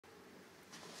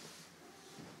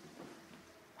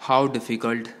How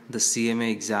difficult the CMA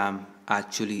exam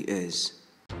actually is.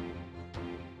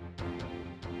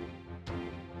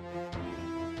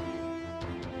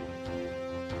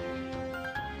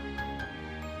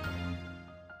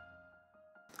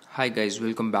 Hi guys,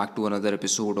 welcome back to another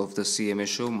episode of the CMA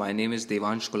show. My name is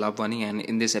Devansh Kulabwani, and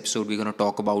in this episode we're going to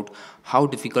talk about how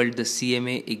difficult the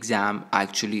CMA exam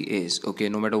actually is. Okay,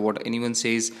 no matter what anyone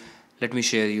says, let me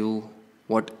share you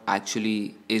what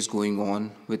actually is going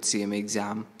on with CMA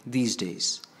exam these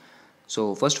days.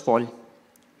 So first of all,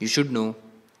 you should know,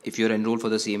 if you're enrolled for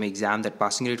the CMA exam, that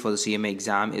passing rate for the CMA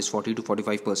exam is 40 to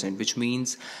 45%, which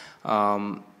means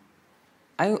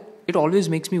it always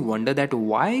makes me wonder that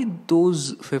why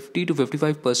those 50 to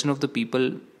 55% of the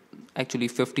people, actually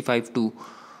 55 to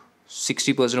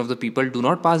 60% of the people, do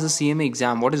not pass the CMA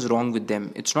exam. What is wrong with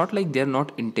them? It's not like they're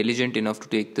not intelligent enough to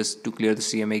clear the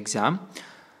CMA exam.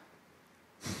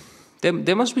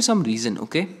 There must be some reason,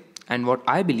 okay? And what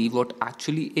I believe, what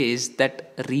actually is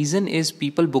that reason is,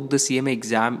 people book the CMA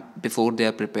exam before they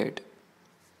are prepared.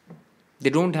 They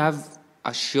don't have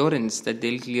assurance that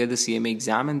they'll clear the CMA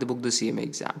exam and they book the CMA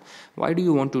exam. Why do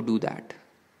you want to do that?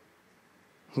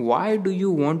 Why do you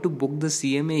want to book the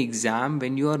CMA exam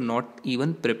when you are not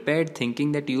even prepared,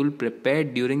 thinking that you will prepare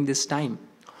during this time?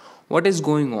 What is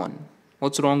going on?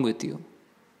 What's wrong with you?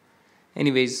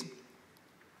 Anyways,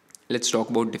 let's talk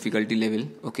about difficulty level.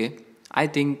 Okay, I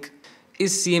think,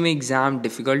 is CMA exam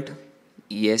difficult?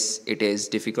 Yes, it is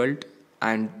difficult.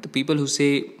 And the people who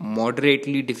say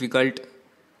moderately difficult,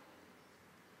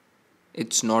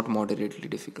 it's not moderately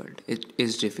difficult, it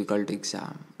is difficult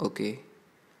exam. Okay,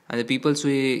 and the people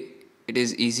say it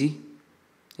is easy,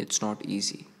 it's not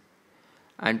easy.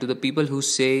 And to the people who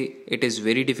say it is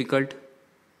very difficult,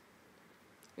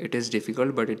 it is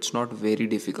difficult, but it's not very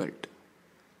difficult.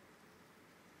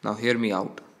 Now hear me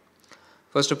out.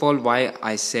 First of all, why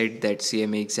I said that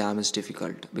CMA exam is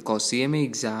difficult? Because CMA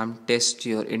exam tests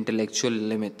your intellectual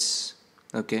limits.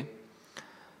 Okay,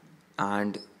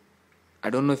 and I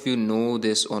don't know if you know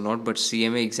this or not, but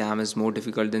CMA exam is more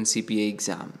difficult than CPA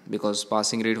exam, because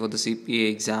passing rate for the CPA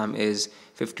exam is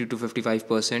 50 to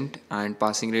 55% and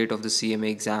passing rate of the CMA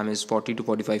exam is 40 to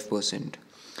 45%.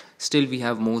 Still, we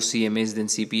have more CMAs than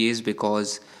CPAs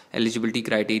because eligibility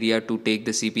criteria to take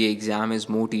the CPA exam is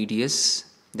more tedious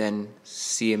than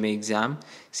CMA exam.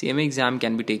 CMA exam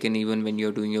can be taken even when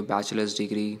you're doing your bachelor's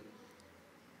degree.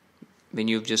 When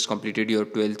you've just completed your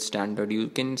 12th standard, you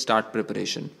can start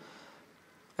preparation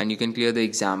and you can clear the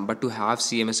exam. But to have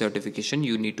CMA certification,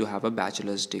 you need to have a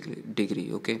bachelor's degree.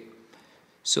 Okay,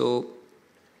 so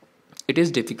it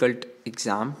is difficult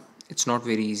exam. It's not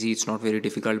very easy, it's not very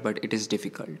difficult, but it is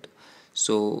difficult.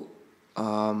 So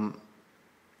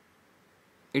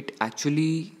it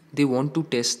actually, they want to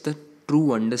test the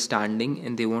true understanding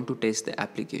and they want to test the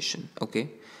application. Okay,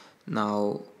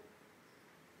 now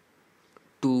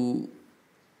to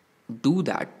do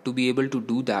that, to be able to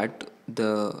do that,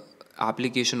 the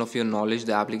application of your knowledge,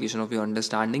 the application of your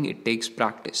understanding, it takes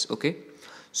practice. Okay,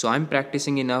 so I'm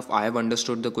practicing enough, I have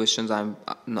understood the questions, I've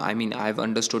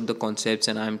understood the concepts,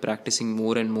 and I'm practicing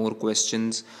more and more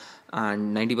questions,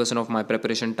 and 90% of my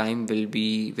preparation time will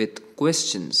be with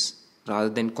questions rather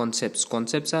than concepts.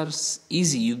 Concepts are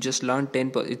easy, you've just learned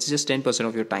 10%, it's just 10%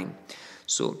 of your time,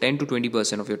 so 10 to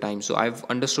 20% of your time. So I've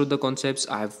understood the concepts,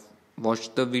 I've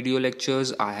watched the video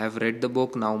lectures, I have read the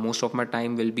book. Now most of my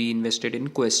time will be invested in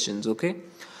questions. Okay,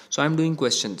 so I'm doing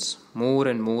questions, more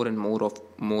and more and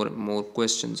more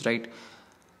questions, right?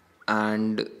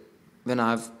 And when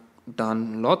I've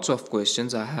done lots of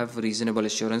questions, I have reasonable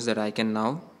assurance that I can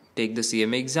now take the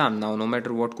CMA exam. Now no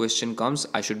matter what question comes,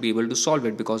 I should be able to solve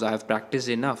it because I have practiced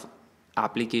enough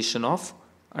application of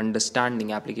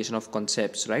understanding, application of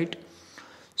concepts, right?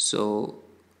 So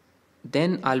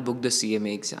then I'll book the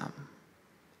CMA exam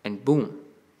and boom,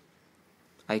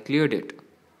 I cleared it.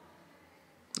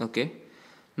 Okay,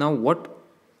 now what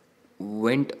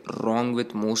went wrong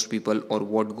with most people, or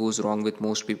what goes wrong with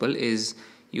most people, is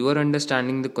you are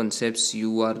understanding the concepts,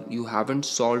 you haven't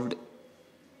solved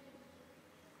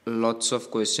lots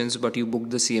of questions, but you booked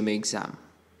the CMA exam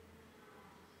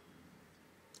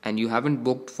and you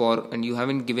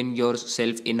haven't given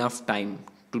yourself enough time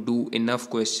to do enough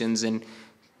questions and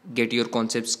get your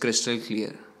concepts crystal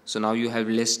clear. So now you have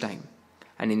less time,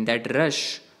 and in that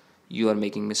rush you are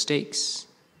making mistakes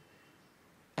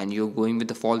and you're going with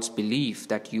the false belief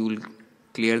that you'll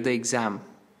clear the exam,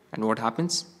 and what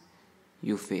happens?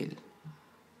 You fail.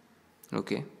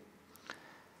 Okay,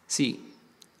 see,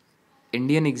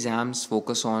 Indian exams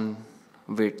focus on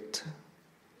width.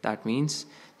 That means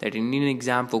that Indian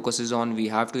exam focuses on, we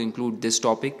have to include this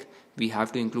topic, we have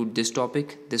to include this topic,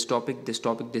 this topic, this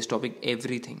topic, this topic,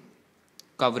 everything.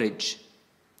 Coverage.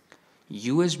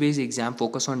 US based exam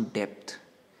focus on depth.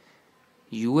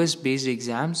 US based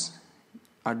exams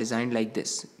are designed like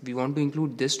this. We want to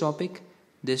include this topic,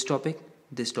 this topic,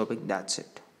 this topic, that's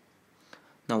it.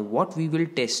 Now what we will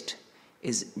test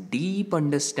is deep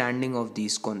understanding of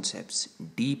these concepts,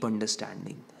 deep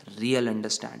understanding, real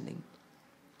understanding,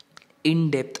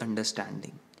 in-depth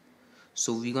understanding.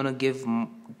 So we're gonna give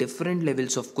different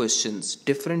levels of questions,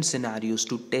 different scenarios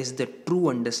to test the true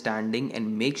understanding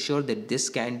and make sure that this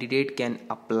candidate can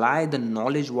apply the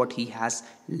knowledge what he has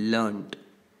learned.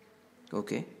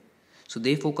 Okay, so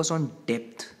they focus on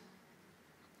depth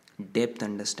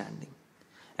understanding,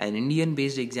 and Indian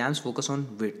based exams focus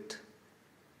on width,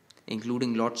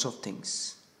 including lots of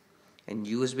things, and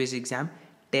US based exam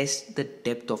test the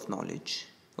depth of knowledge.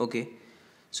 Okay,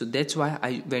 so that's why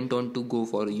I went on to go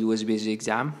for a US based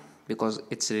exam, because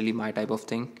it's really my type of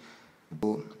thing.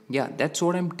 So yeah, that's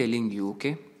what I'm telling you.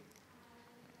 Okay,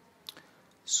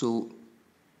 so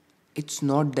it's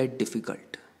not that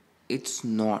difficult, it's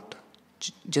not.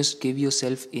 Just give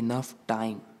yourself enough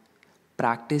time,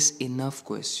 practice enough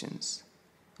questions.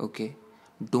 Okay,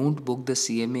 don't book the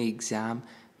CMA exam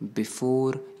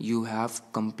before you have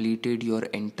completed your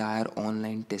entire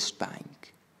online test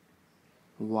bank.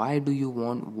 Why do you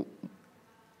want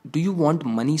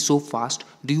money so fast?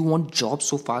 Do you want jobs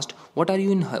so fast? Why are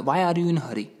you in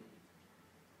hurry?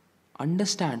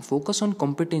 Understand, focus on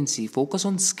competency, focus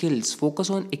on skills, focus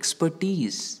on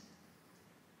expertise,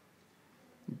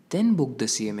 then book the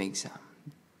CMA exam.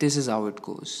 This is how it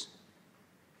goes.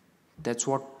 That's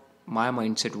what my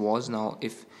mindset was.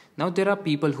 Now there are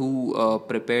people who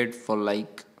prepared for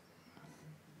like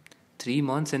 3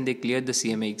 months and they cleared the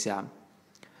CMA exam.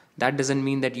 That doesn't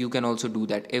mean that you can also do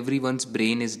that. Everyone's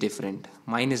brain is different.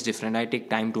 Mine is different. I take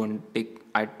time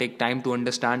to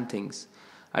understand things.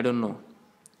 I don't know,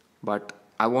 but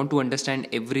I want to understand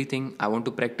everything. I want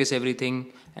to practice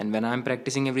everything, and when I'm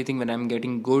practicing everything, when I'm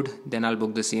getting good, then I'll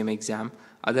book the CMA exam.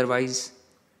 Otherwise,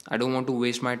 I don't want to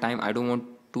waste my time. I don't want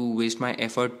to waste my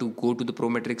effort to go to the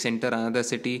Prometric Center, another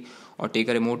city, or take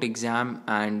a remote exam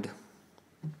and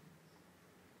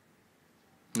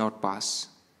not pass.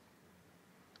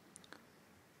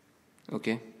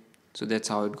 Okay, so that's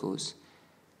how it goes.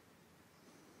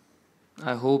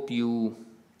 I hope you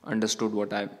understood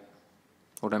what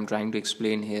I'm trying to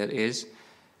explain here is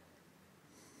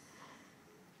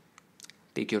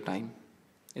take your time.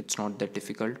 It's not that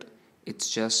difficult. It's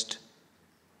just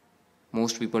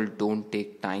most people don't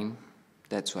take time.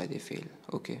 That's why they fail.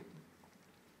 Okay.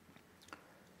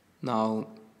 Now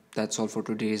that's all for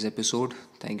today's episode.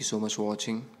 Thank you so much for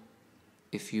watching.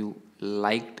 If you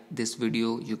liked this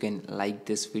video, you can like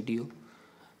this video,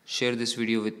 share this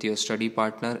video with your study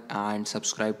partner, and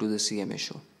subscribe to the CMA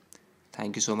show.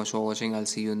 Thank you so much for watching. I'll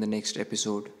see you in the next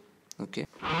episode. Okay.